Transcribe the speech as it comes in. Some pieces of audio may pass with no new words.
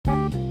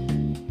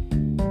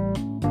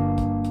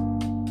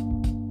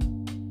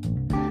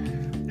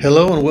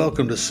Hello and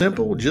welcome to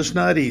Simple, Just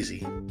Not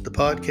Easy, the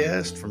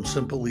podcast from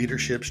Simple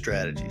Leadership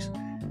Strategies.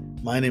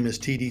 My name is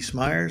T.D.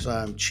 Smyers.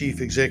 I'm Chief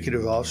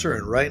Executive Officer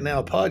and right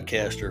now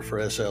podcaster for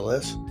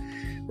SLS.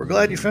 We're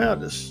glad you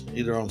found us,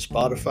 either on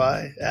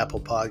Spotify, Apple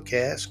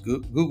Podcasts,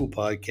 Google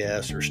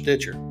Podcasts, or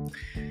Stitcher.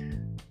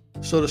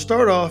 So to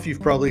start off,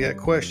 you've probably got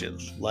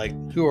questions like,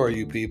 who are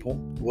you people?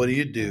 What do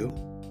you do?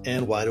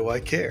 And why do I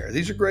care?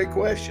 These are great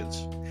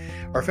questions.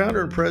 Our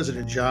founder and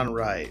president, John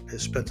Wright,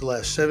 has spent the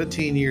last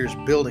 17 years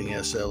building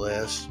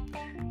SLS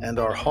and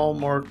our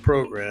hallmark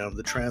program,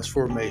 the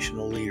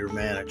Transformational Leader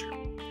Manager.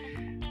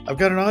 I've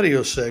got an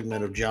audio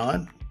segment of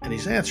John, and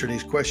he's answered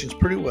these questions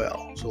pretty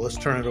well, so let's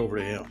turn it over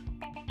to him.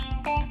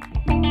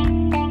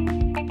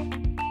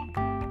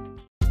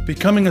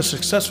 Becoming a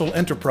successful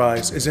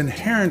enterprise is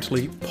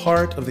inherently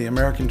part of the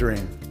American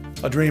dream,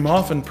 a dream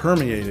often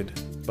permeated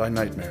by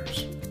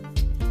nightmares.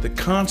 The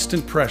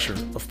constant pressure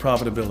of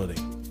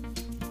profitability,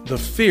 the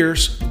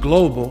fierce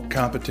global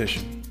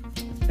competition.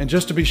 And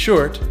just to be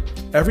short,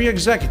 every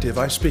executive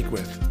I speak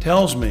with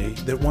tells me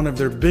that one of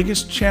their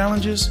biggest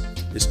challenges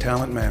is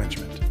talent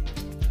management.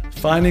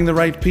 Finding the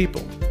right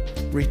people,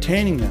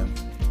 retaining them,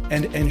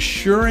 and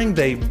ensuring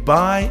they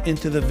buy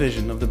into the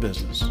vision of the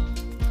business.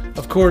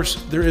 Of course,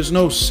 there is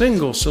no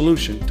single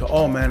solution to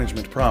all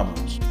management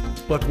problems.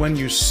 But when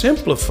you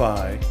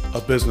simplify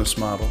a business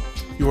model,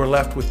 you are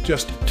left with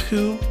just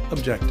two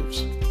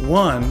objectives.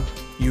 One,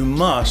 you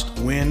must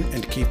win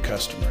and keep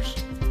customers.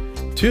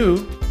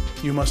 Two,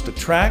 you must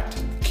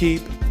attract,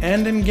 keep,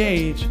 and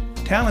engage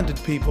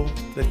talented people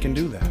that can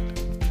do that.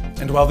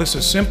 And while this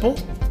is simple,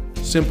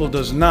 simple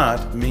does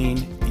not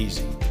mean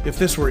easy. If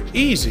this were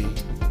easy,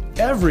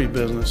 every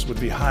business would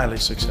be highly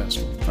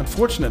successful.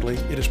 Unfortunately,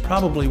 it is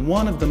probably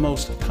one of the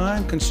most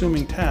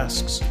time-consuming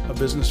tasks a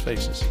business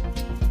faces.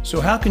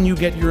 So how can you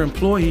get your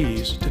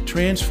employees to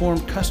transform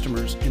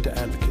customers into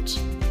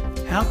advocates?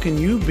 How can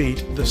you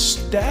beat the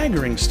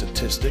staggering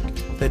statistic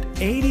that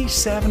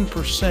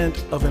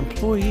 87% of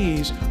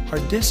employees are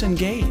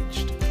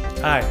disengaged?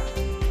 Hi,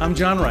 I'm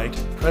John Wright,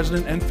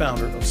 President and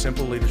Founder of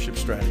Simple Leadership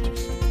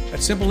Strategies.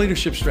 At Simple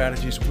Leadership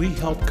Strategies, we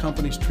help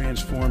companies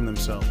transform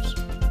themselves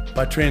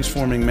by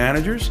transforming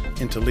managers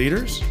into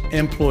leaders,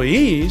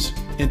 employees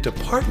into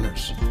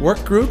partners,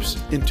 work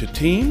groups into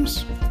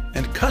teams,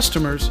 and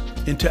customers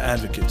into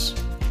advocates.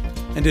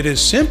 And it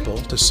is simple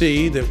to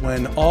see that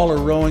when all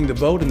are rowing the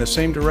boat in the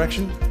same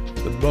direction,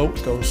 the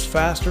boat goes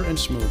faster and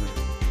smoother.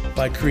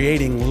 By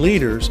creating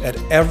leaders at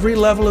every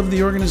level of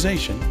the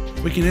organization,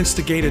 we can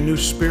instigate a new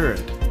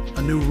spirit,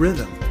 a new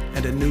rhythm,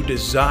 and a new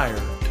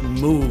desire to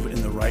move in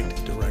the right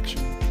direction,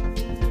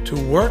 to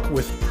work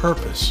with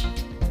purpose,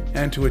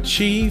 and to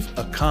achieve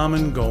a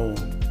common goal.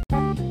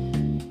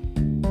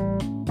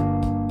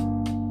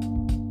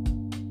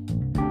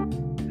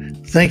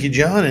 Thank you,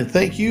 John, and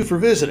thank you for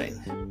visiting.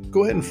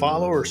 Go ahead and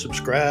follow or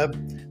subscribe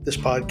this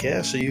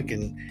podcast so you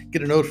can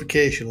get a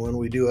notification when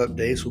we do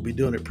updates. We'll be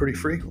doing it pretty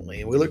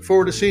frequently. And we look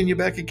forward to seeing you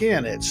back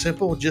again at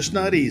Simple, Just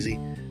Not Easy,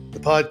 the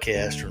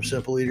podcast from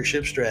Simple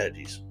Leadership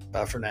Strategies.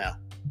 Bye for now.